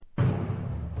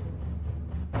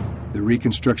The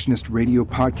Reconstructionist Radio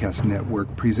Podcast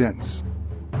Network presents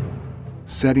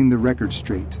Setting the Record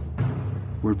Straight,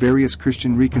 where various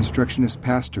Christian Reconstructionist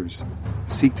pastors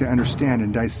seek to understand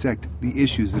and dissect the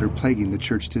issues that are plaguing the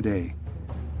church today,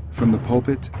 from the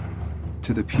pulpit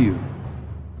to the pew.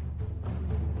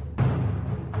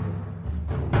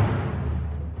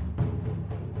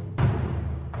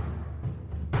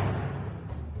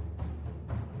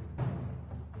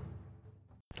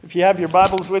 If you have your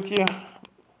Bibles with you,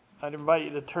 I'd invite you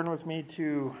to turn with me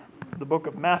to the book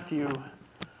of Matthew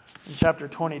in chapter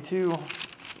 22.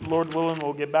 Lord willing,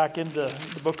 we'll get back into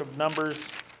the book of Numbers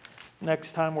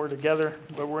next time we're together.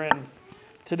 But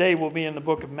today we'll be in the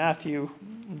book of Matthew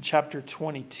in chapter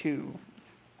 22.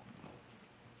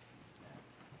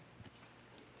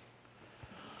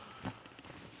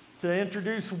 To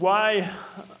introduce why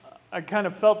I kind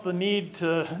of felt the need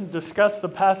to discuss the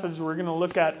passage we're going to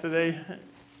look at today,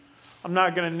 I'm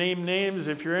not going to name names.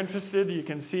 If you're interested, you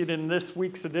can see it in this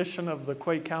week's edition of the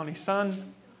Quay County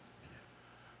Sun.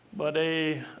 But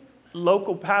a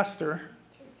local pastor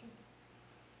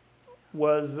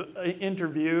was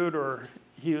interviewed, or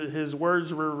his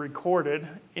words were recorded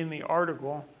in the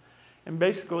article. And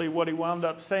basically what he wound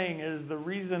up saying is the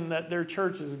reason that their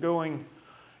church is going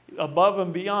above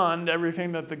and beyond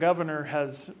everything that the governor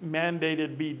has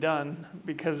mandated be done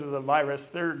because of the virus,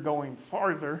 they're going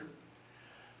farther.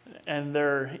 And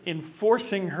they're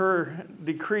enforcing her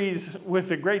decrees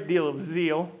with a great deal of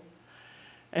zeal.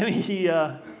 And he,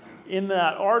 in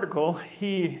that article,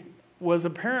 he was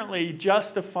apparently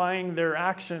justifying their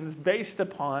actions based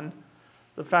upon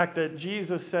the fact that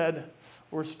Jesus said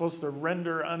we're supposed to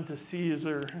render unto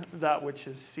Caesar that which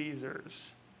is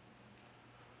Caesar's.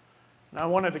 And I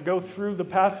wanted to go through the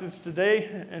passage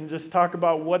today and just talk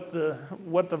about what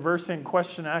the verse in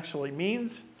question actually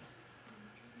means.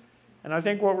 And I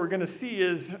think what we're going to see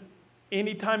is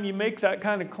anytime you make that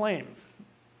kind of claim,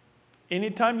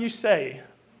 anytime you say,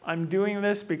 I'm doing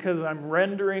this because I'm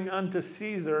rendering unto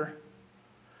Caesar,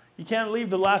 you can't leave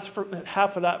the last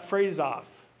half of that phrase off.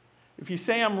 If you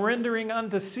say I'm rendering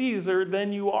unto Caesar,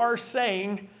 then you are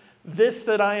saying this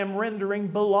that I am rendering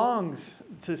belongs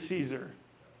to Caesar.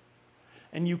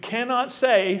 And you cannot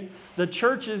say the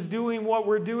church is doing what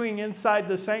we're doing inside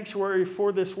the sanctuary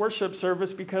for this worship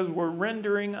service because we're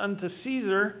rendering unto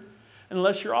Caesar,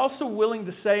 unless you're also willing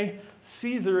to say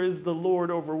Caesar is the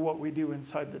Lord over what we do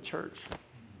inside the church.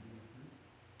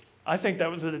 I think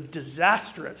that was a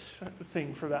disastrous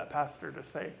thing for that pastor to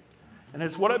say. And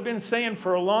it's what I've been saying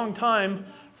for a long time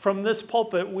from this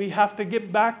pulpit. We have to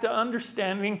get back to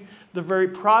understanding the very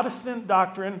Protestant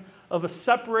doctrine of a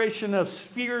separation of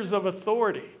spheres of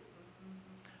authority.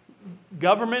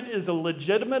 Government is a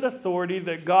legitimate authority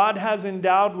that God has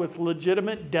endowed with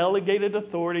legitimate delegated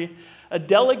authority, a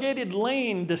delegated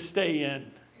lane to stay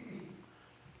in.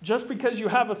 Just because you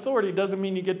have authority doesn't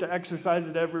mean you get to exercise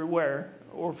it everywhere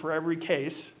or for every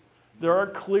case. There are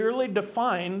clearly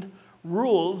defined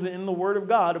rules in the Word of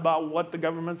God about what the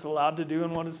government's allowed to do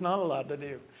and what it's not allowed to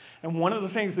do. And one of the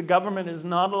things the government is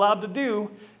not allowed to do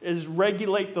is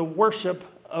regulate the worship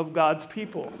of God's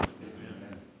people.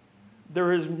 Amen.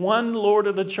 There is one Lord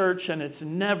of the church, and it's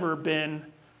never been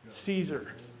Caesar.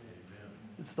 Amen.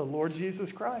 It's the Lord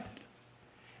Jesus Christ.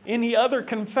 Any other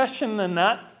confession than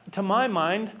that, to my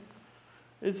mind,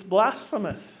 is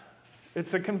blasphemous.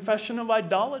 It's a confession of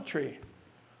idolatry.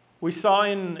 We saw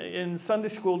in Sunday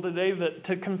school today that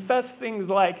to confess things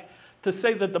like, to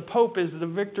say that the Pope is the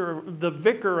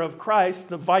vicar of Christ,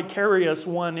 the vicarious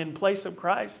one in place of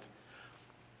Christ,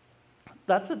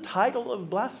 that's a title of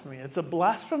blasphemy. It's a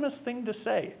blasphemous thing to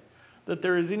say, that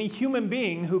there is any human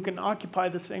being who can occupy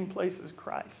the same place as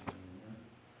Christ.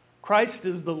 Christ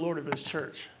is the Lord of his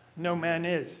church. No man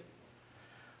is.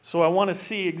 So I want to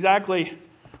see exactly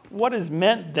what is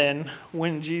meant then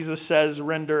when Jesus says,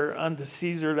 render unto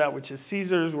Caesar that which is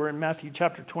Caesar's. We're in Matthew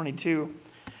chapter 22.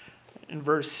 In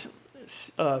verse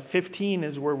 15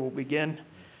 is where we'll begin.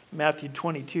 Matthew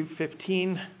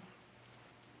 22:15.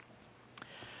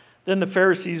 Then the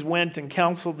Pharisees went and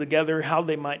counseled together how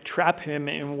they might trap him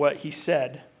in what he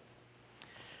said.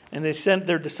 And they sent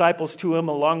their disciples to him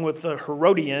along with the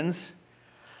Herodians,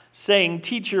 saying,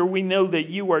 Teacher, we know that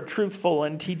you are truthful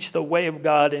and teach the way of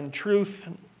God in truth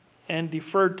and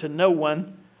defer to no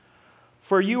one,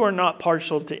 for you are not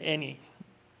partial to any.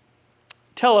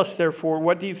 Tell us, therefore,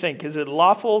 what do you think? Is it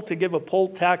lawful to give a poll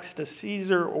tax to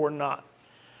Caesar or not?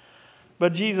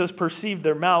 But Jesus perceived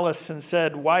their malice and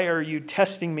said, Why are you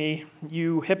testing me,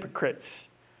 you hypocrites?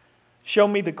 Show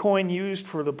me the coin used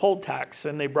for the poll tax.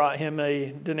 And they brought him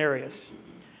a denarius.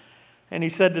 And he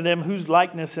said to them, Whose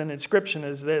likeness and inscription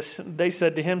is this? They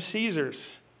said to him,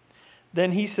 Caesar's.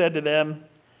 Then he said to them,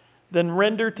 "Then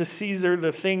render to Caesar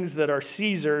the things that are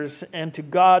Caesar's, and to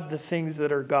God the things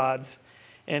that are God's."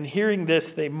 And hearing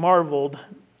this, they marveled,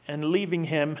 and leaving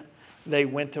him, they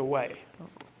went away.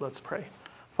 Let's pray.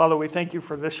 Father, we thank you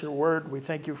for this, your word. We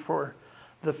thank you for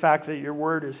the fact that your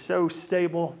word is so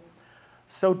stable,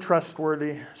 so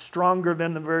trustworthy, stronger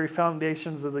than the very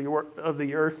foundations of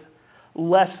the earth,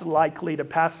 less likely to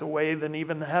pass away than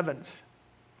even the heavens.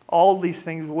 All these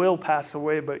things will pass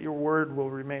away, but your word will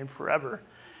remain forever.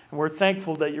 And we're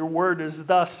thankful that your word is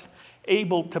thus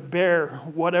able to bear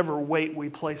whatever weight we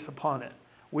place upon it.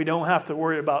 We don't have to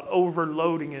worry about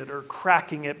overloading it or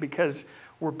cracking it because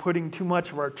we're putting too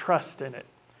much of our trust in it.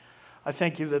 I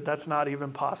thank you that that's not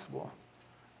even possible.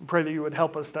 I pray that you would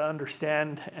help us to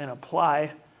understand and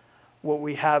apply what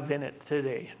we have in it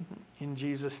today. In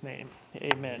Jesus' name,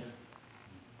 amen.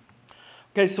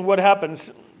 Okay, so what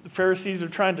happens? The Pharisees are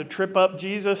trying to trip up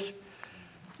Jesus.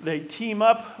 They team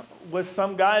up with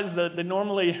some guys that they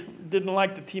normally didn't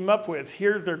like to team up with.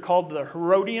 Here they're called the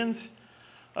Herodians.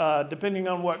 Depending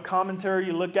on what commentary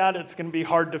you look at, it's going to be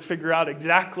hard to figure out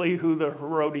exactly who the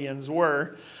Herodians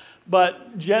were.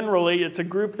 But generally, it's a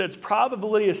group that's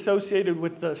probably associated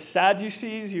with the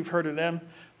Sadducees. You've heard of them.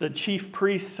 The chief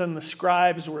priests and the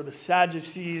scribes were the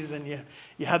Sadducees, and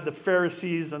you had the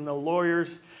Pharisees and the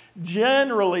lawyers.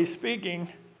 Generally speaking,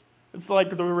 it's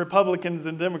like the Republicans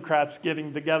and Democrats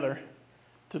getting together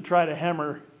to try to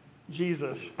hammer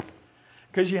Jesus.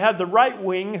 Because you had the right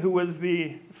wing, who was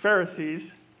the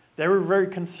Pharisees. They were very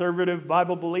conservative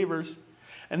Bible believers.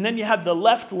 And then you had the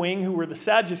left wing, who were the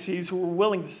Sadducees, who were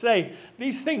willing to say,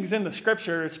 these things in the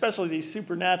scripture, especially these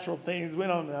supernatural things, we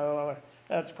don't know.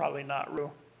 That's probably not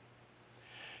real.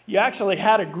 You actually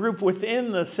had a group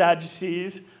within the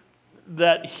Sadducees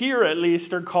that here at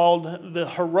least are called the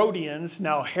Herodians.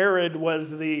 Now Herod was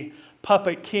the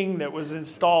puppet king that was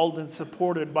installed and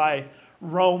supported by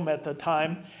Rome at the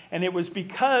time. And it was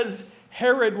because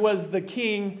Herod was the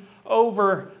king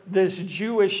over this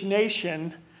Jewish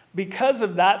nation. Because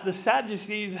of that, the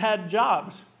Sadducees had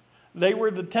jobs. They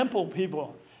were the temple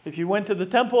people. If you went to the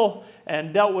temple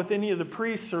and dealt with any of the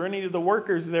priests or any of the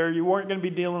workers there, you weren't going to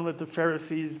be dealing with the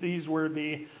Pharisees. These were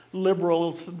the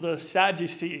liberals, the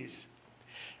Sadducees.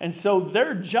 And so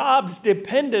their jobs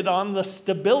depended on the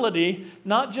stability,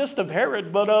 not just of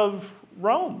Herod, but of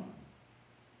Rome.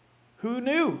 Who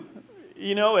knew?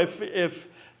 You know, if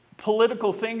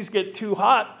political things get too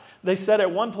hot, they said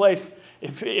at one place,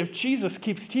 if Jesus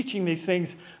keeps teaching these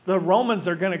things, the Romans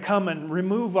are going to come and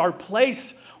remove our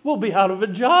place. We'll be out of a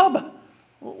job.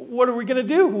 What are we going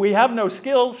to do? We have no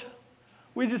skills.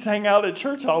 We just hang out at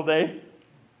church all day.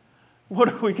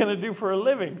 What are we going to do for a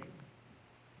living?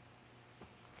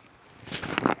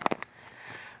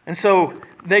 And so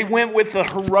they went with the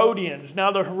Herodians.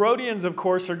 Now the Herodians, of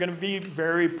course, are going to be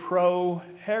very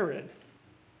pro-Herod.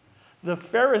 The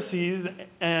Pharisees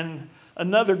and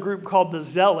another group called the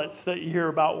Zealots that you hear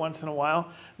about once in a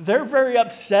while, they're very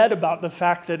upset about the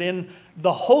fact that in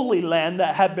the Holy Land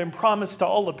that had been promised to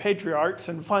all the patriarchs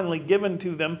and finally given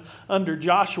to them under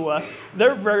Joshua,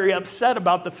 they're very upset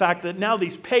about the fact that now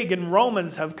these pagan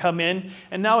Romans have come in,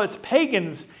 and now it's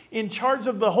pagans in charge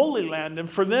of the Holy Land. And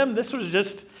for them, this was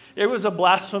just, it was a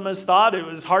blasphemous thought. It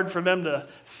was hard for them to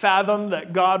fathom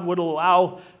that God would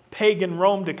allow pagan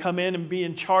Rome to come in and be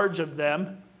in charge of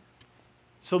them.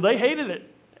 So they hated it,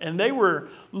 and they were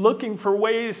looking for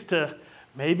ways to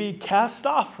maybe cast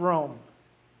off Rome.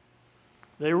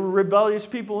 They were rebellious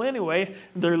people anyway.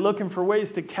 They're looking for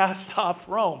ways to cast off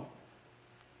Rome.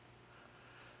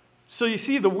 So you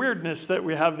see the weirdness that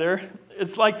we have there.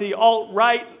 It's like the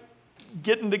alt-right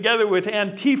getting together with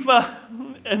Antifa,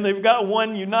 and they've got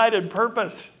one united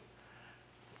purpose.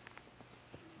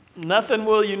 Nothing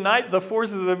will unite the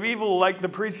forces of evil like the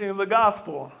preaching of the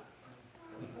gospel.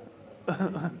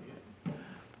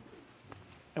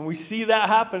 And we see that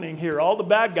happening here. All the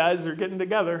bad guys are getting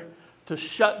together to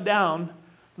shut down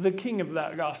the king of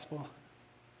that gospel.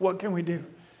 What can we do?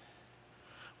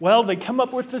 Well, they come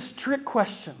up with this trick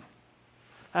question.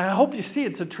 I hope you see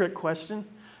it's a trick question.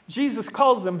 Jesus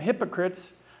calls them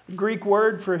hypocrites. The Greek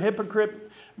word for hypocrite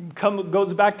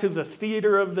goes back to the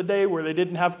theater of the day where they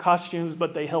didn't have costumes,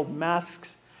 but they held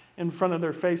masks in front of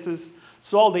their faces.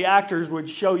 So all the actors would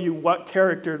show you what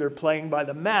character they're playing by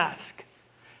the mask.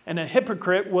 And a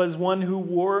hypocrite was one who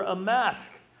wore a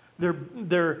mask.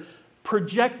 They're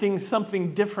projecting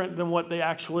something different than what they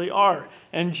actually are.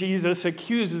 And Jesus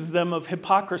accuses them of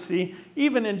hypocrisy,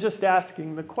 even in just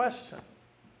asking the question.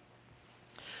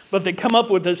 But they come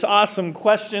up with this awesome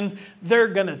question. They're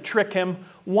going to trick him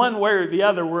one way or the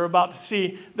other. We're about to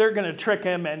see they're going to trick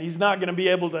him, and he's not going to be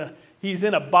able to He's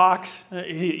in a box.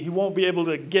 He won't be able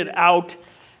to get out.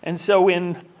 And so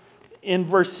in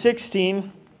verse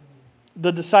 16,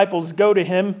 the disciples go to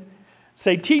him,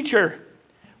 say, "Teacher,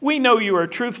 we know you are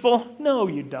truthful." No,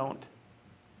 you don't.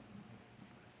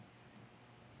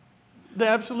 They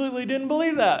absolutely didn't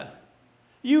believe that.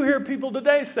 You hear people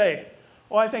today say,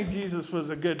 "Oh, I think Jesus was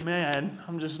a good man.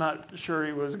 I'm just not sure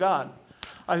he was God.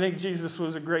 I think Jesus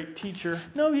was a great teacher."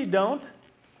 No, you don't.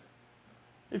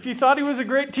 If you thought he was a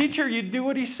great teacher, you'd do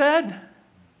what he said.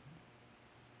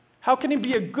 How can he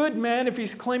be a good man if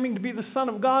he's claiming to be the Son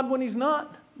of God when he's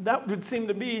not? That would seem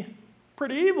to be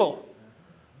pretty evil.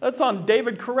 That's on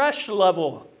David Koresh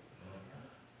level,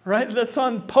 right? That's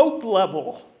on Pope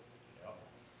level.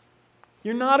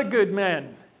 You're not a good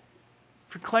man.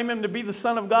 If you're claiming to be the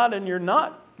Son of God and you're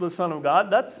not the Son of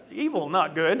God, that's evil,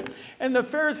 not good. And the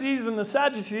Pharisees and the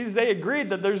Sadducees, they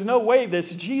agreed that there's no way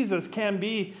this Jesus can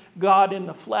be God in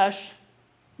the flesh.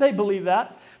 They believe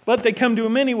that. But they come to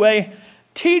him anyway.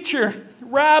 "Teacher,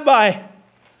 Rabbi,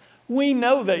 we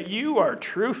know that you are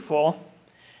truthful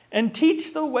and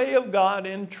teach the way of God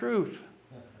in truth."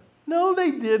 No,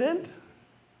 they didn't.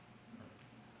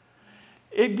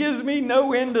 It gives me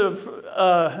no end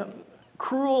of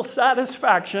cruel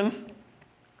satisfaction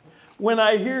when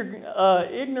I hear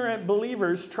ignorant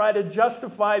believers try to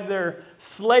justify their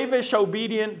slavish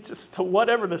obedience to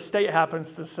whatever the state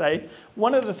happens to say.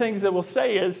 One of the things that we'll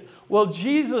say is, well,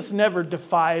 Jesus never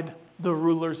defied the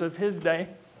rulers of his day.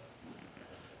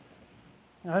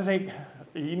 I think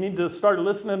you need to start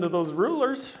listening to those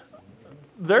rulers.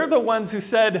 They're the ones who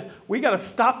said, we got to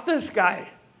stop this guy.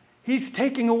 He's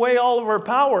taking away all of our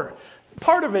power.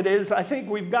 Part of it is, I think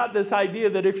we've got this idea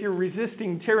that if you're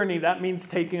resisting tyranny, that means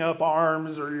taking up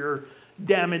arms, or you're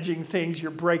damaging things,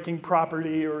 you're breaking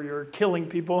property, or you're killing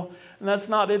people. And that's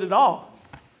not it at all.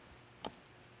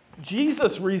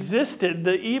 Jesus resisted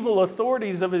the evil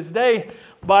authorities of his day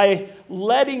by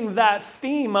letting that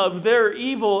theme of their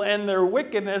evil and their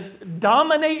wickedness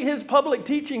dominate his public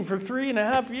teaching for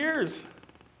 3.5 years.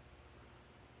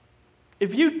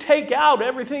 If you take out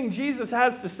everything Jesus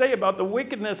has to say about the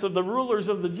wickedness of the rulers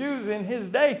of the Jews in his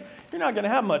day, you're not going to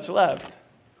have much left.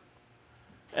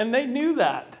 And they knew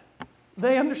that.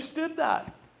 They understood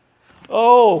that.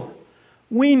 "Oh,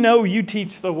 we know you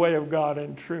teach the way of God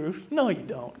in truth." No, you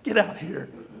don't. Get out of here.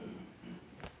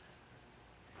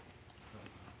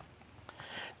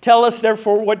 "Tell us,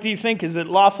 therefore, what do you think? Is it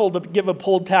lawful to give a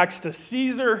poll tax to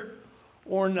Caesar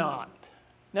or not?"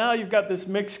 Now you've got this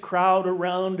mixed crowd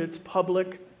around, it's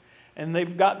public, and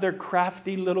they've got their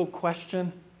crafty little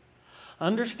question.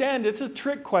 Understand, it's a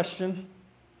trick question.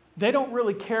 They don't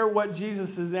really care what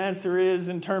Jesus' answer is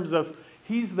in terms of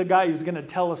he's the guy who's going to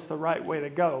tell us the right way to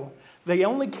go. They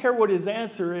only care what his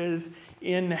answer is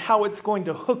in how it's going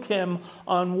to hook him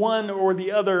on one or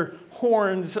the other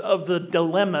horns of the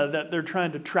dilemma that they're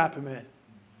trying to trap him in.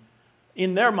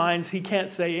 In their minds, he can't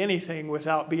say anything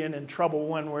without being in trouble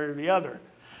one way or the other.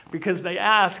 Because they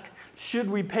ask, should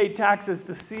we pay taxes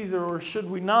to Caesar or should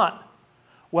we not?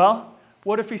 Well,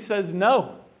 what if he says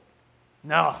no?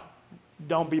 No,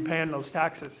 don't be paying those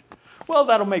taxes. Well,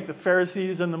 that'll make the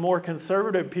Pharisees and the more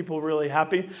conservative people really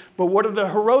happy. But what are the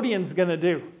Herodians going to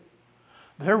do?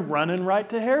 They're running right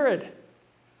to Herod.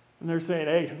 And they're saying,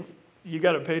 hey, you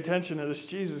got to pay attention to this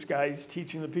Jesus guy. He's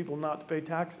teaching the people not to pay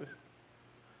taxes.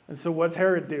 And so what's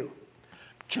Herod do?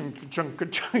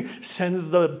 Sends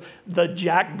the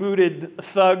jackbooted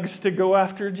thugs to go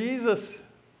after Jesus.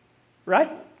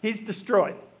 Right? He's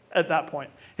destroyed at that point.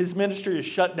 His ministry is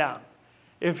shut down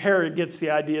if Herod gets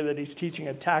the idea that he's teaching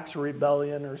a tax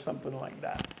rebellion or something like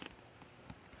that.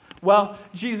 Well,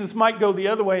 Jesus might go the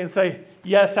other way and say,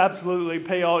 yes, absolutely,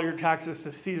 pay all your taxes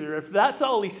to Caesar. If that's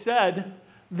all he said,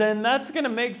 then that's going to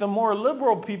make the more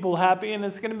liberal people happy, and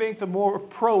it's going to make the more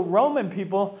pro-Roman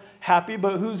people happy,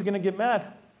 but who's going to get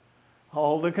mad?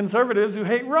 All the conservatives who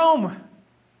hate Rome.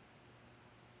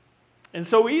 And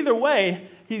so either way,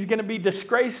 he's going to be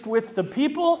disgraced with the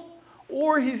people,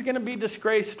 or he's going to be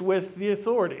disgraced with the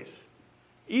authorities.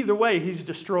 Either way, he's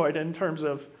destroyed in terms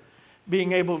of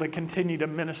being able to continue to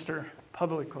minister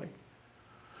publicly.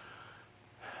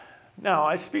 Now,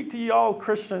 I speak to you all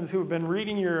Christians who have been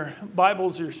reading your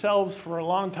Bibles yourselves for a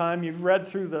long time. You've read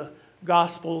through the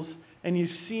Gospels and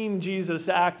you've seen Jesus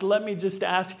act. Let me just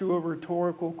ask you a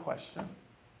rhetorical question.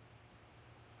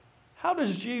 How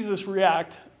does Jesus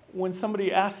react when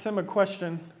somebody asks him a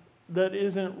question that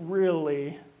isn't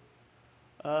really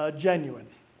genuine?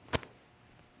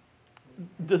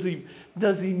 Does he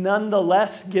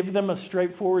nonetheless give them a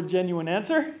straightforward, genuine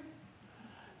answer?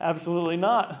 Absolutely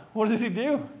not. What does he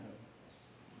do?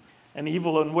 An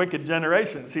evil and wicked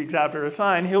generation seeks after a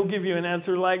sign. He'll give you an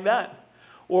answer like that.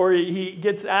 Or he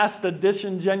gets asked a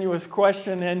disingenuous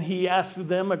question and he asks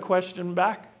them a question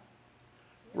back.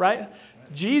 Right?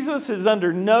 Jesus is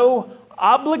under no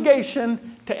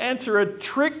obligation to answer a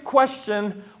trick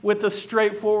question with a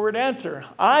straightforward answer.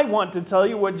 I want to tell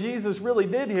you what Jesus really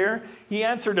did here. He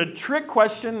answered a trick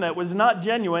question that was not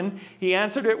genuine. He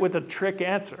answered it with a trick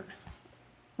answer,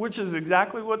 which is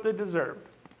exactly what they deserved.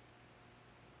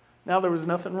 Now, there was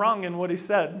nothing wrong in what he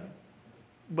said,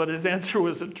 but his answer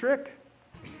was a trick.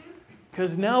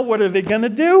 Because now what are they going to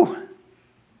do?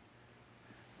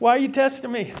 Why are you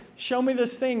testing me? Show me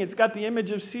this thing. It's got the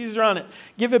image of Caesar on it.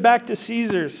 Give it back to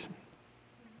Caesar's.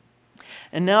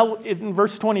 And now in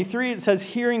verse 23, it says,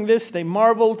 hearing this, they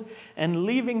marveled, and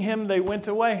leaving him, they went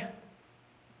away.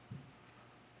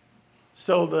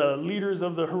 So the leaders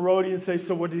of the Herodians say,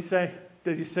 so what did he say?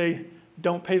 Did he say,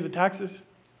 don't pay the taxes?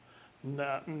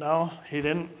 No, he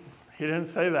didn't. He didn't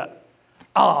say that.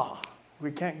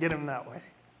 We can't get him that way.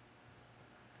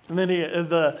 And then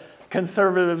the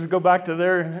conservatives go back to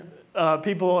their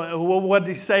people. Well, what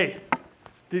did he say?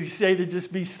 Did he say to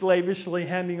just be slavishly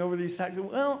handing over these taxes?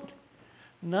 Well,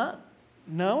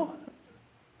 no.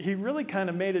 He really kind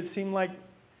of made it seem like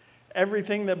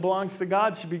everything that belongs to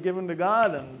God should be given to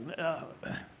God. And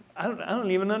I don't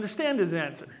even understand his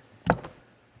answer.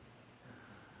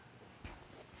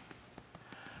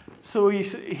 So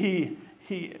he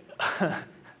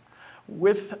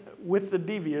with the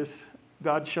devious,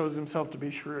 God shows himself to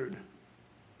be shrewd.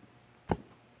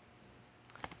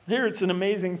 Here it's an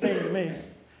amazing thing to me.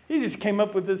 He just came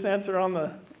up with this answer on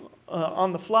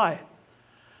the fly.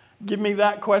 Give me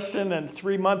that question and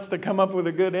 3 months to come up with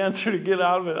a good answer to get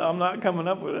out of it. I'm not coming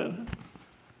up with it.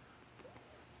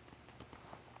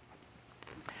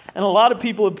 And a lot of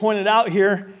people have pointed out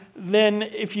here, then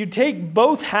if you take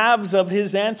both halves of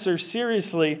his answer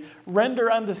seriously, render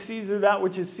unto Caesar that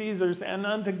which is Caesar's and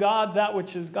unto God that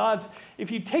which is God's.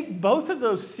 If you take both of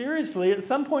those seriously, at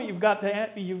some point you've got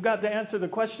to answer the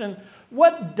question,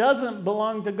 what doesn't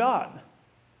belong to God?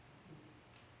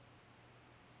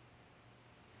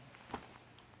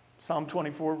 Psalm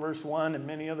 24 verse 1 and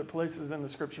many other places in the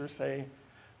scripture say,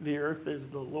 the earth is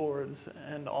the Lord's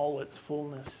and all its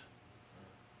fullness.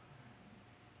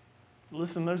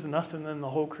 Listen, there's nothing in the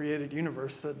whole created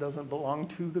universe that doesn't belong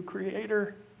to the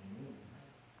Creator.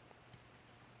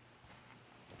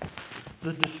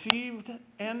 The deceived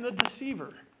and the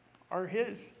deceiver are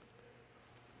his.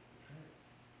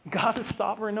 God is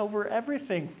sovereign over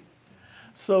everything.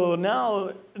 So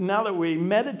now that we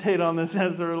meditate on this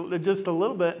answer just a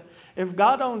little bit, if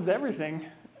God owns everything,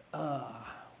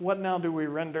 what now do we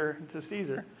render to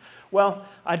Caesar? Well,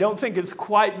 I don't think it's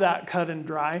quite that cut and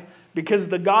dry, because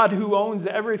the God who owns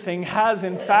everything has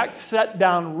in fact set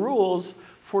down rules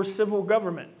for civil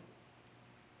government.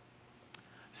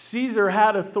 Caesar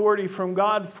had authority from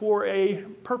God for a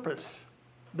purpose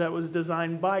that was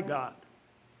designed by God.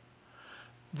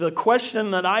 The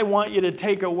question that I want you to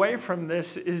take away from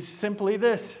this is simply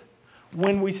this.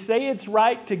 When we say it's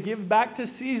right to give back to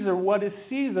Caesar what is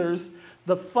Caesar's,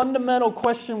 the fundamental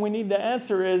question we need to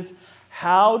answer is,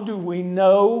 how do we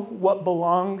know what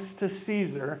belongs to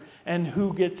Caesar and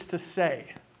who gets to say?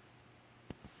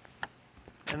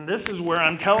 And this is where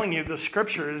I'm telling you the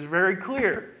scripture is very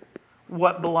clear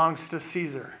what belongs to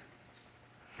Caesar.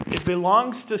 It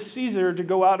belongs to Caesar to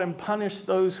go out and punish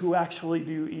those who actually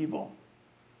do evil.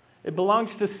 It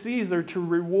belongs to Caesar to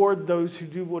reward those who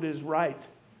do what is right.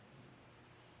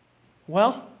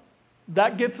 Well,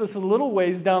 that gets us a little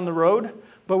ways down the road,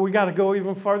 but we got to go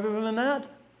even farther than that.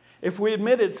 If we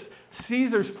admit it's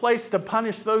Caesar's place to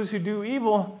punish those who do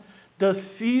evil, does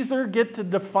Caesar get to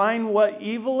define what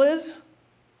evil is?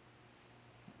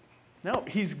 No,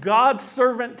 he's God's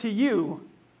servant to you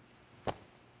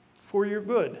for your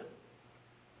good.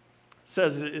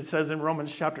 It says in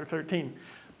Romans chapter 13,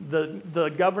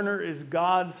 the governor is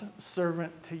God's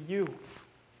servant to you.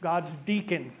 God's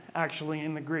deacon, actually,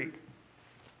 in the Greek.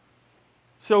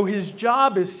 So his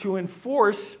job is to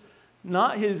enforce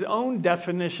not his own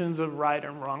definitions of right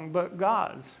and wrong, but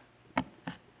God's.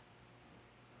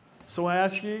 So I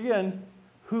ask you again,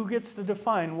 who gets to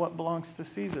define what belongs to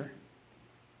Caesar?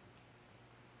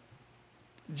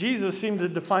 Jesus seemed to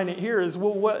define it here as,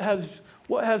 well, what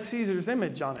has Caesar's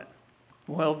image on it?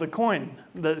 Well, the coin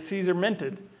that Caesar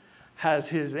minted has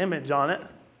his image on it.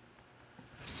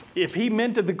 If he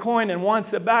minted the coin and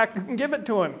wants it back, give it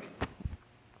to him.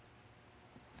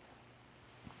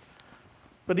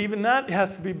 But even that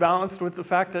has to be balanced with the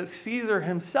fact that Caesar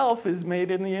himself is made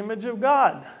in the image of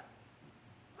God.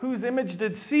 Whose image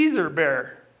did Caesar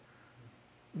bear?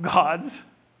 God's.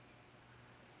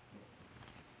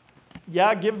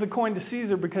 Yeah, give the coin to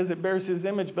Caesar because it bears his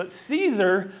image, but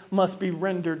Caesar must be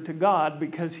rendered to God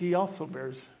because he also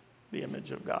bears the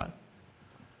image of God.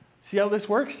 See how this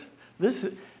works? Does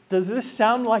this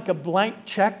sound like a blank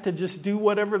check to just do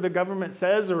whatever the government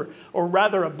says, or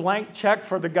rather a blank check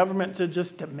for the government to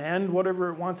just demand whatever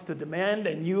it wants to demand,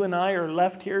 and you and I are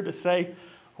left here to say,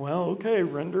 well, okay,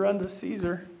 render unto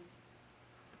Caesar?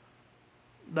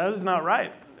 That is not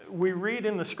right. We read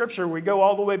in the scripture, we go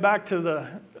all the way back to the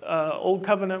Old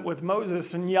Covenant with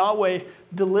Moses, and Yahweh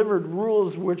delivered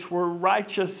rules which were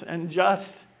righteous and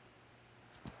just.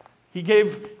 He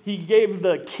gave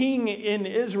the king in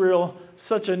Israel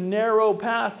such a narrow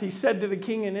path. He said to the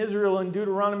king in Israel in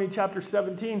Deuteronomy chapter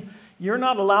 17, you're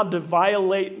not allowed to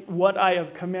violate what I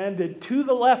have commanded to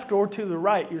the left or to the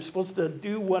right. You're supposed to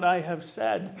do what I have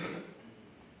said.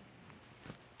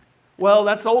 Well,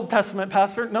 that's Old Testament,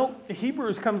 Pastor. No,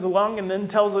 Hebrews comes along and then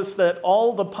tells us that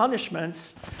all the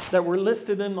punishments that were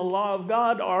listed in the law of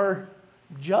God are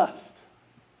just.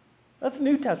 That's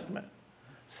New Testament,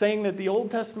 saying that the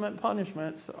Old Testament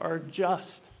punishments are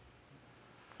just.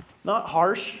 Not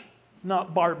harsh,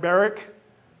 not barbaric,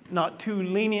 not too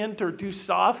lenient or too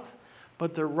soft,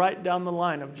 but they're right down the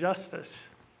line of justice.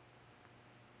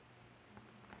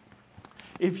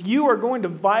 If you are going to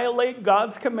violate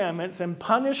God's commandments and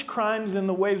punish crimes in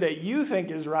the way that you think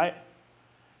is right,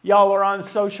 y'all are on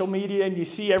social media and you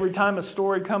see every time a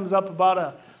story comes up about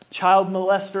a child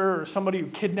molester or somebody who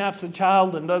kidnaps a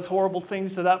child and does horrible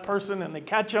things to that person and they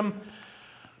catch them.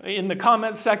 In the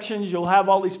comment sections, you'll have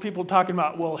all these people talking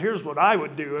about, well, here's what I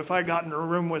would do if I got in a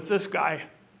room with this guy.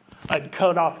 I'd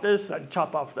cut off this, I'd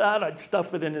chop off that, I'd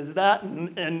stuff it in his that,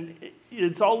 and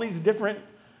it's all these different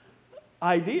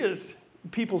ideas.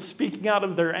 People speaking out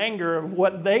of their anger of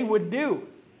what they would do.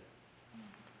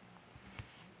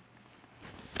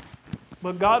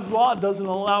 But God's law doesn't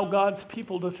allow God's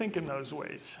people to think in those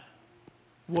ways.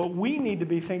 What we need to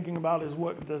be thinking about is,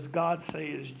 what does God say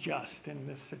is just in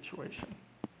this situation?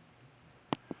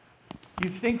 You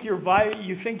think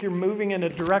you're moving in a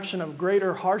direction of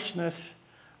greater harshness.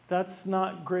 That's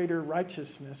not greater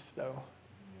righteousness, though.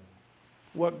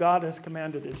 What God has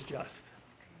commanded is just.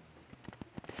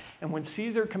 And when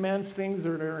Caesar commands things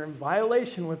that are in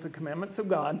violation with the commandments of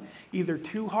God, either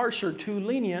too harsh or too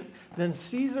lenient, then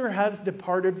Caesar has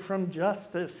departed from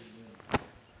justice.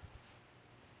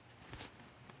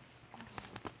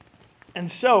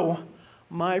 And so,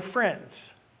 my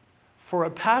friends, for a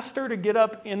pastor to get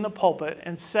up in the pulpit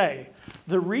and say,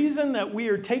 the reason that we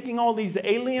are taking all these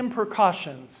alien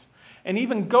precautions and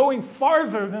even going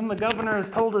farther than the governor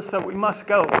has told us that we must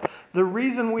go, the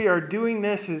reason we are doing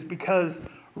this is because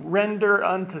render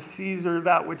unto Caesar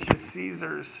that which is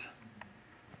Caesar's.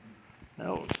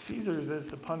 No, Caesar's is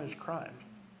to punish crime.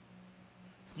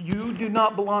 You do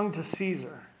not belong to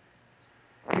Caesar.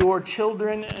 Your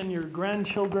children and your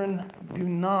grandchildren do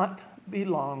not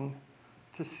belong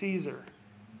to Caesar.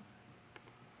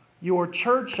 Your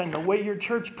church and the way your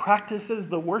church practices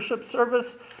the worship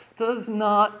service does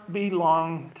not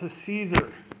belong to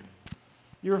Caesar.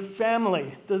 Your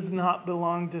family does not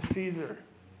belong to Caesar.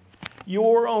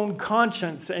 Your own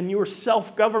conscience and your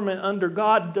self-government under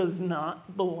God does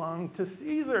not belong to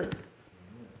Caesar.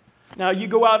 Now, you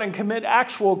go out and commit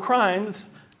actual crimes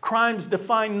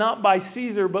defined not by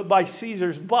Caesar, but by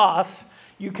Caesar's boss.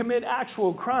 You commit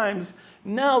actual crimes,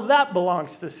 now that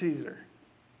belongs to Caesar.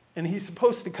 And he's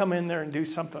supposed to come in there and do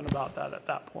something about that at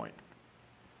that point.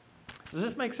 Does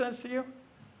this make sense to you?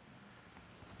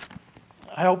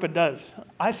 I hope it does.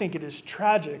 I think it is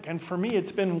tragic. And for me,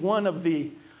 it's been one of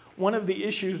the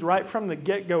issues right from the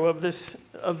get-go of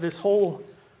this whole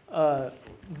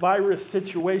virus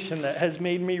situation that has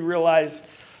made me realize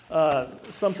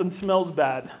something smells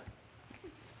bad.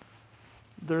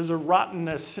 There's a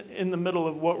rottenness in the middle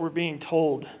of what we're being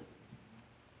told.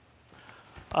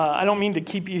 I don't mean to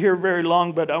keep you here very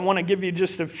long, but I want to give you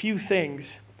just a few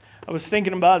things. I was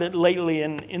thinking about it lately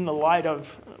in the light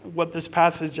of what this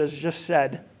passage has just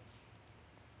said.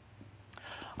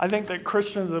 I think that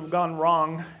Christians have gone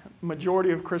wrong.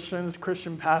 Majority of Christians,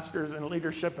 Christian pastors and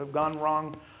leadership have gone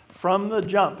wrong from the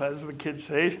jump, as the kids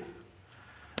say.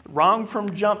 Wrong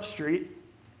from Jump Street,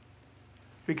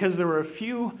 because there were a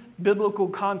few biblical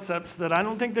concepts that I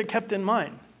don't think they kept in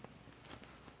mind.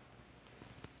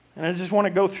 And I just want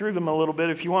to go through them a little bit.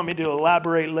 If you want me to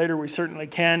elaborate later, we certainly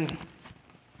can.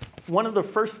 One of the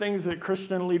first things that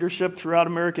Christian leadership throughout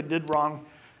America did wrong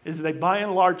is they, by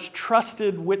and large,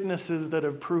 trusted witnesses that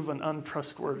have proven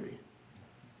untrustworthy.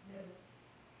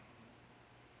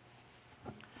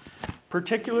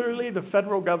 Particularly the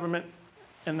federal government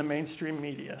and the mainstream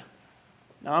media.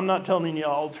 Now, I'm not telling you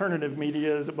alternative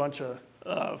media is a bunch of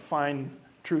fine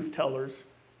truth tellers.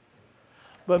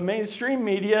 But mainstream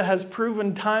media has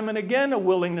proven time and again a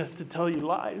willingness to tell you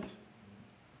lies.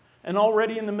 And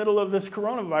already in the middle of this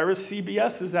coronavirus,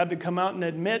 CBS has had to come out and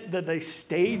admit that they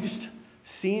staged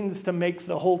scenes to make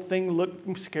the whole thing look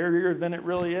scarier than it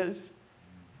really is.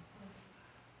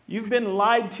 You've been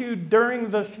lied to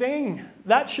during the thing.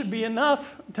 That should be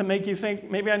enough to make you think,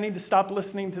 maybe I need to stop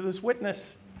listening to this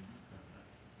witness.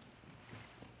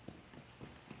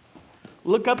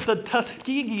 Look up the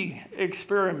Tuskegee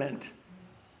experiment.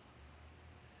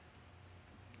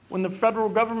 When the federal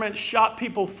government shot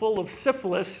people full of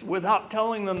syphilis without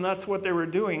telling them that's what they were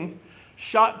doing,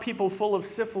 shot people full of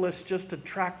syphilis just to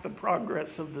track the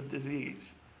progress of the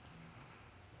disease.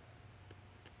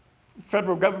 The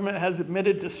federal government has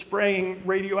admitted to spraying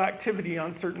radioactivity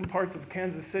on certain parts of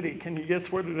Kansas City. Can you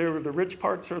guess whether they were the rich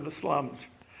parts or the slums?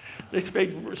 They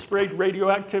sprayed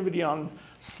radioactivity on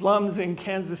slums in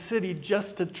Kansas City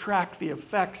just to track the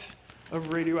effects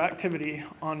of radioactivity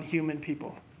on human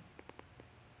people.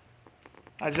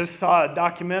 I just saw a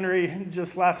documentary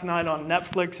just last night on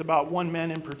Netflix about one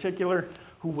man in particular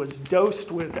who was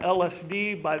dosed with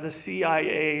LSD by the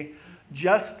CIA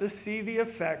just to see the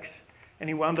effects, and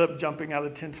he wound up jumping out a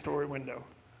 10-story window.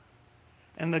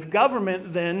 And the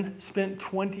government then spent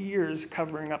 20 years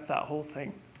covering up that whole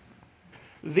thing.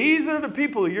 These are the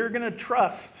people you're going to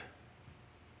trust.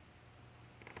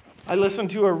 I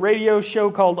listened to a radio show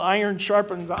called Iron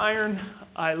Sharpens Iron.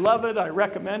 I love it. I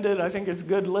recommend it. I think it's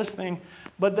good listening.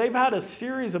 But they've had a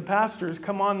series of pastors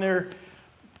come on there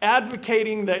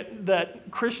advocating that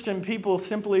Christian people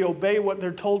simply obey what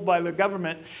they're told by the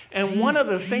government. And one of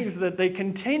the things that they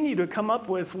continue to come up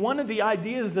with, one of the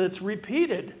ideas that's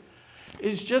repeated,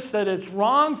 is just that it's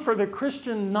wrong for the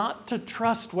Christian not to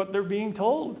trust what they're being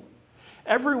told.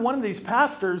 Every one of these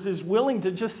pastors is willing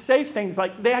to just say things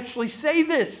like, they actually say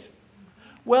this.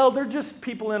 Well, they're just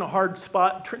people in a hard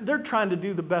spot. They're trying to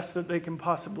do the best that they can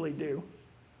possibly do.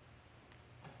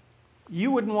 You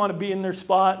wouldn't want to be in their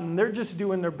spot, and they're just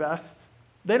doing their best.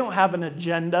 They don't have an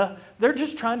agenda. They're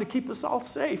just trying to keep us all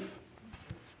safe.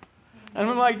 And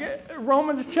I'm like,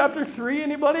 Romans chapter 3,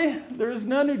 anybody? There is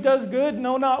none who does good,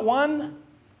 no, not one.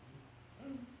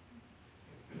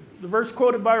 The verse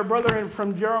quoted by our brother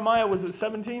from Jeremiah, was it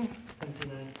 17?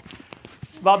 29.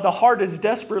 About the heart is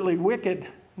desperately wicked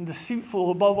and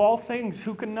deceitful above all things.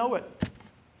 Who can know it?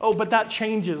 Oh, but that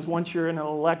changes once you're in an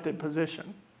elected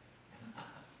position.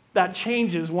 That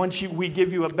changes once we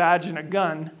give you a badge and a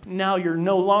gun. Now you're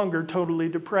no longer totally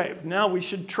depraved. Now we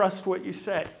should trust what you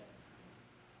say.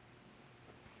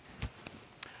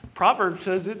 Proverbs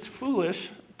says it's foolish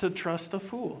to trust a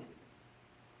fool.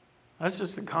 That's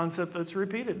just a concept that's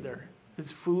repeated there.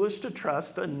 It's foolish to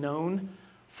trust a known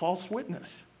false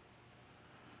witness.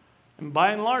 And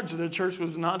by and large, the church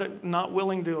was not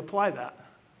willing to apply that.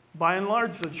 By and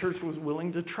large, the church was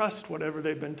willing to trust whatever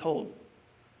they've been told.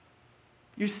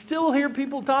 You still hear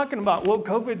people talking about, well,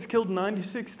 COVID's killed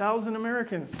 96,000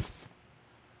 Americans.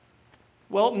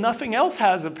 Well, nothing else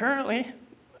has, apparently.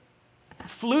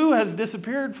 Flu has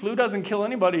disappeared. Flu doesn't kill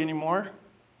anybody anymore.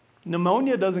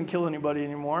 Pneumonia doesn't kill anybody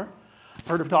anymore.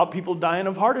 Heard about people dying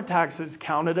of heart attacks is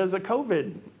counted as a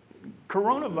coronavirus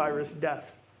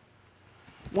death.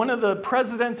 One of the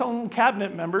president's own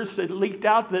cabinet members leaked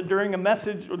out that during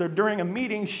a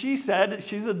meeting, she said,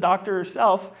 she's a doctor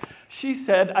herself, she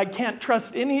said, I can't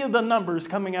trust any of the numbers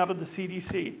coming out of the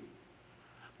CDC.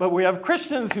 But we have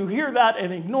Christians who hear that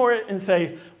and ignore it and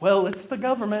say, well, it's the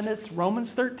government, it's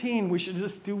Romans 13, we should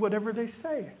just do whatever they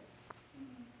say.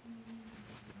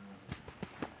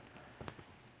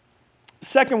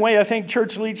 Second way I think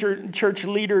church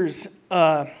leaders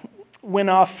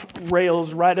went off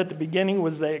rails right at the beginning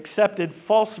was they accepted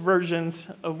false versions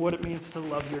of what it means to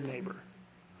love your neighbor.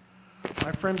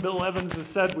 My friend Bill Evans has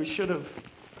said we should have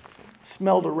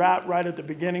smelled a rat right at the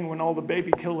beginning when all the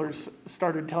baby killers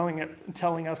started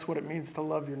telling us what it means to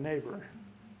love your neighbor.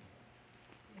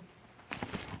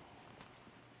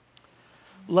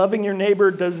 Loving your neighbor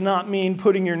does not mean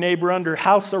putting your neighbor under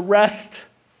house arrest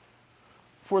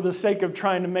for the sake of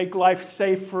trying to make life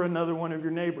safe for another one of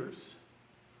your neighbors.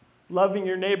 Loving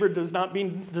your neighbor does not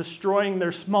mean destroying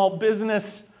their small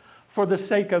business for the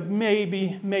sake of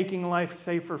maybe making life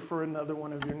safer for another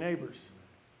one of your neighbors.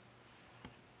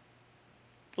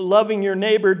 Loving your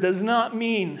neighbor does not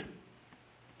mean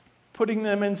putting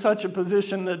them in such a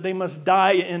position that they must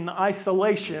die in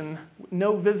isolation,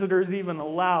 no visitors even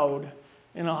allowed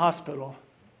in a hospital.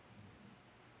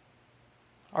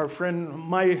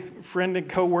 My friend and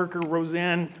co-worker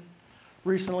Roseanne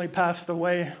recently passed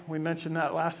away. We mentioned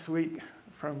that last week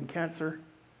from cancer.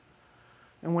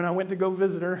 And when I went to go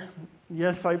visit her,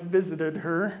 yes, I visited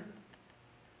her.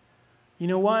 You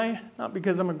know why? Not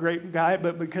because I'm a great guy,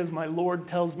 but because my Lord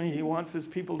tells me he wants his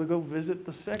people to go visit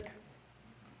the sick.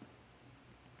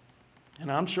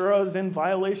 And I'm sure I was in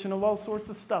violation of all sorts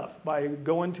of stuff by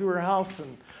going to her house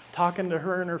and talking to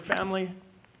her and her family.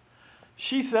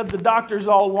 She said the doctors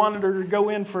all wanted her to go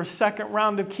in for a second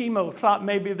round of chemo, thought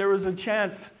maybe there was a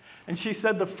chance. And she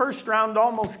said the first round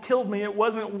almost killed me. It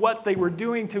wasn't what they were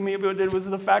doing to me, but it was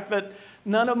the fact that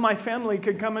none of my family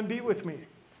could come and be with me.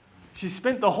 She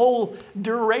spent the whole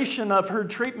duration of her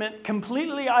treatment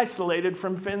completely isolated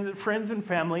from friends and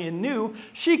family and knew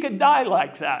she could die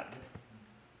like that.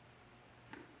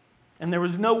 And there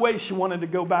was no way she wanted to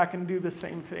go back and do the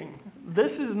same thing.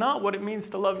 This is not what it means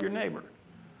to love your neighbor.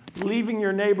 Leaving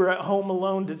your neighbor at home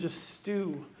alone to just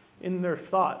stew in their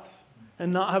thoughts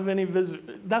and not have any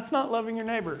visit. That's not loving your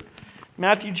neighbor.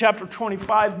 Matthew chapter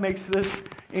 25 makes this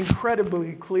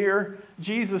incredibly clear.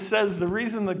 Jesus says the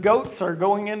reason the goats are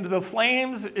going into the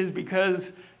flames is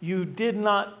because you did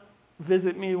not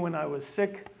visit me when I was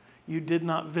sick. You did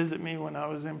not visit me when I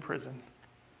was in prison.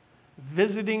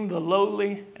 Visiting the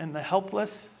lowly and the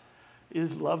helpless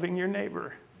is loving your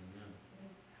neighbor.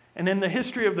 And in the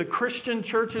history of the Christian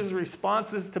church's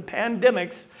responses to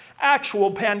pandemics,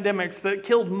 actual pandemics that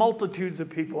killed multitudes of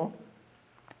people,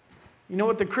 you know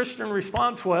what the Christian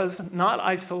response was? Not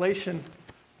isolation,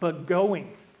 but going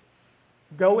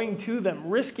to them,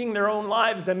 risking their own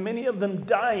lives, and many of them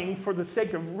dying for the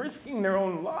sake of risking their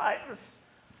own lives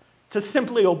to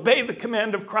simply obey the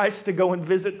command of Christ to go and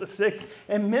visit the sick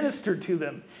and minister to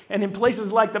them. And in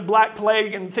places like the Black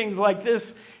Plague and things like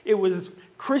this, it was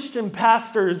Christian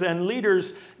pastors and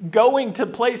leaders going to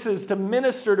places to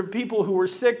minister to people who were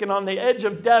sick and on the edge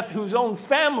of death, whose own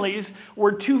families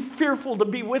were too fearful to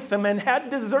be with them and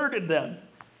had deserted them.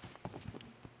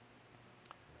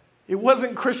 It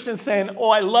wasn't Christians saying, "Oh,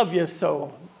 I love you,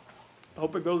 so I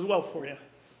hope it goes well for you.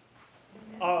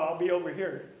 Oh, I'll be over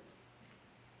here."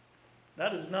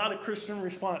 That is not a Christian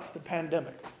response to the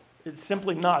pandemic. It's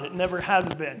simply not. It never has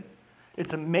been.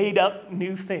 It's a made-up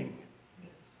new thing.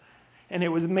 And it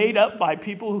was made up by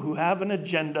people who have an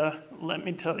agenda, let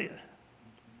me tell you.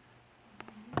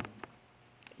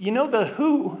 You know the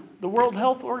WHO, the World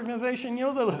Health Organization, you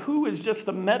know the WHO is just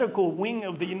the medical wing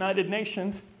of the United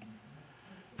Nations.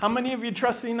 How many of you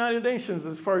trust the United Nations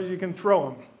as far as you can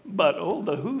throw them? But,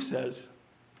 the WHO says.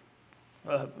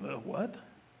 What?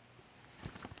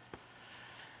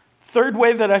 Third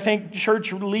way that I think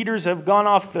church leaders have gone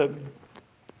off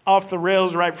the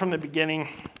rails right from the beginning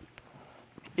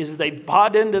is they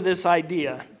bought into this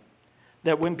idea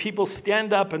that when people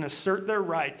stand up and assert their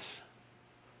rights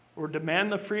or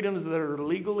demand the freedoms that are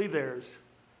legally theirs,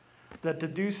 that to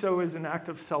do so is an act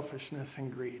of selfishness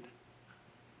and greed.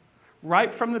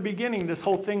 Right from the beginning, this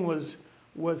whole thing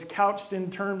was couched in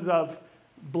terms of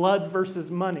blood versus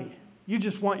money. You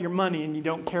just want your money and you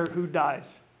don't care who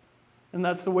dies. And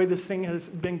that's the way this thing has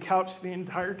been couched the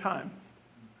entire time.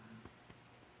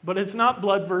 But it's not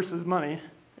blood versus money.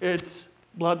 It's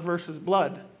blood versus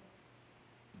blood.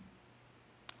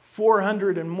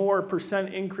 400% and more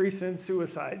increase in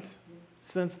suicides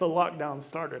since the lockdown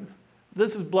started.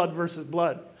 This is blood versus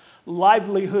blood.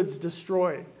 Livelihoods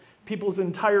destroyed. People's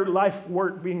entire life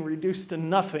work being reduced to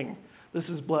nothing. This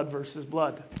is blood versus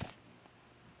blood.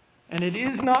 And it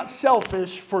is not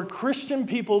selfish for Christian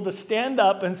people to stand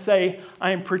up and say,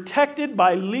 I am protected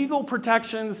by legal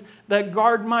protections that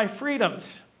guard my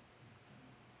freedoms.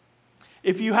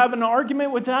 If you have an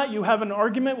argument with that, you have an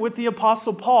argument with the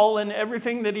Apostle Paul and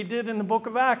everything that he did in the book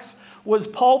of Acts. Was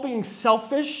Paul being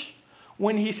selfish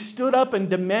when he stood up and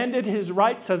demanded his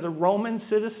rights as a Roman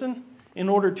citizen in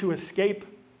order to escape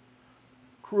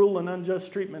cruel and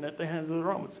unjust treatment at the hands of the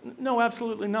Romans? No,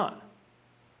 absolutely not.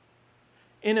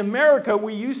 In America,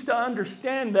 we used to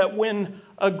understand that when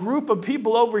a group of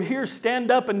people over here stand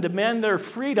up and demand their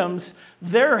freedoms,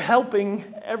 they're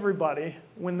helping everybody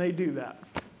when they do that.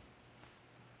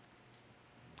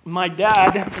 My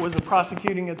dad was a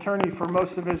prosecuting attorney for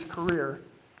most of his career,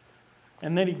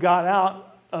 and then he got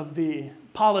out of the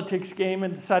politics game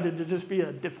and decided to just be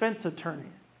a defense attorney.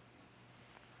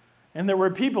 And there were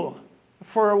people,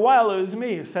 for a while it was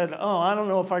me, who said, I don't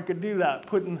know if I could do that,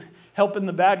 helping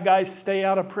the bad guys stay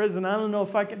out of prison. I don't know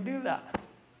if I could do that.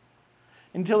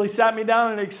 Until he sat me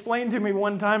down and explained to me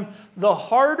one time, the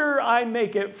harder I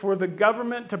make it for the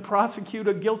government to prosecute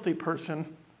a guilty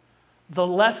person, the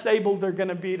less able they're going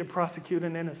to be to prosecute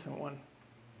an innocent one.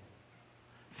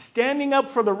 Standing up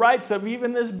for the rights of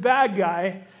even this bad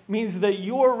guy means that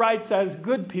your rights as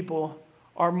good people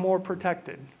are more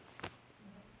protected.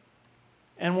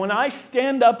 And when I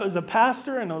stand up as a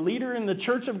pastor and a leader in the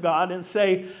church of God and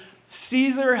say,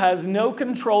 Caesar has no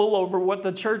control over what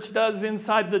the church does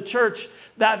inside the church,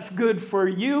 that's good for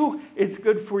you, it's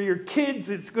good for your kids,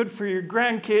 it's good for your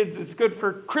grandkids, it's good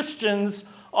for Christians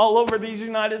all over these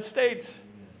United States.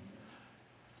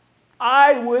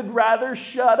 I would rather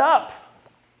shut up.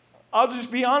 I'll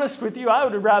just be honest with you, I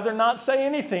would rather not say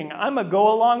anything. I'm a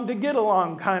go along to get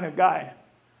along kind of guy.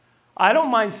 I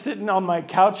don't mind sitting on my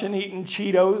couch and eating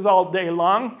Cheetos all day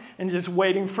long and just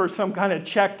waiting for some kind of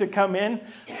check to come in.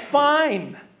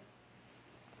 Fine.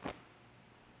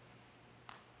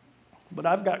 But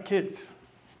I've got kids.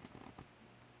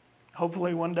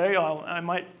 Hopefully one day I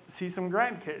might see some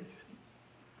grandkids.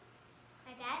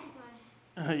 My dad's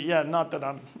going. Yeah, not that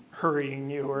I'm hurrying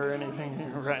you or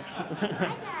anything. Right.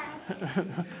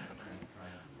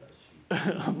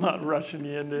 I'm not rushing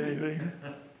you into anything.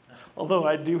 Although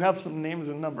I do have some names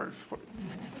and numbers for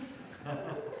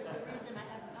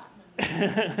you.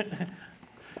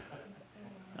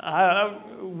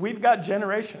 We've got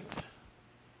generations.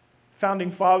 Founding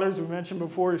fathers, we mentioned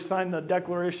before, who signed the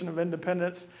Declaration of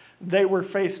Independence, they were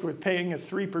faced with paying a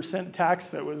 3% tax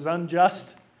that was unjust.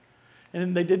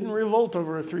 And they didn't revolt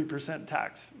over a 3%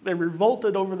 tax. They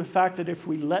revolted over the fact that if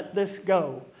we let this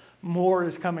go, more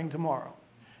is coming tomorrow.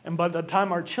 And by the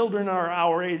time our children are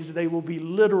our age, they will be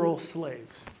literal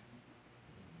slaves.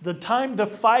 The time to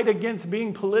fight against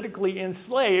being politically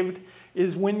enslaved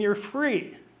is when you're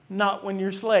free, not when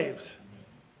you're slaves.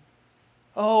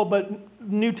 Oh, but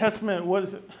New Testament, what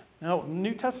is it? No,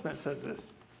 New Testament says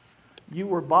this. You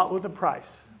were bought with a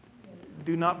price.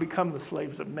 Do not become the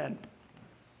slaves of men.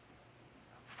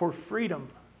 For freedom,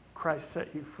 Christ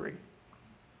set you free.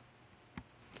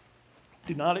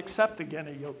 Do not accept again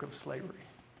a yoke of slavery.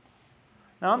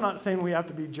 Now, I'm not saying we have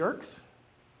to be jerks.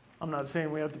 I'm not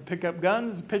saying we have to pick up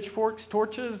guns, pitchforks,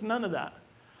 torches, none of that.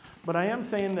 But I am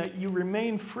saying that you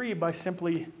remain free by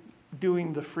simply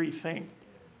doing the free thing.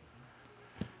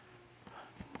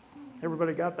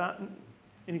 Everybody got that?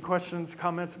 Any questions,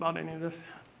 comments about any of this?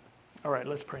 All right,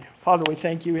 let's pray. Father, we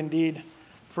thank you indeed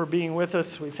for being with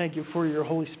us. We thank you for your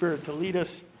Holy Spirit to lead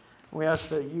us. We ask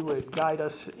that you would guide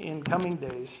us in coming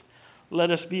days. Let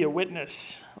us be a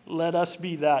witness. Let us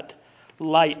be that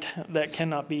light that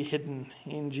cannot be hidden.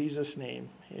 In Jesus' name,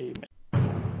 amen.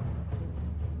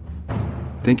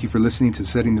 Thank you for listening to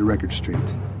Setting the Record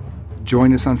Straight.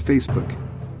 Join us on Facebook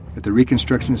at the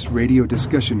Reconstructionist Radio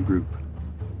Discussion Group.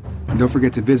 And don't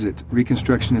forget to visit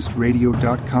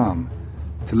ReconstructionistRadio.com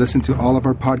to listen to all of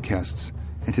our podcasts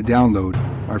and to download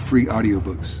our free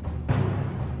audiobooks.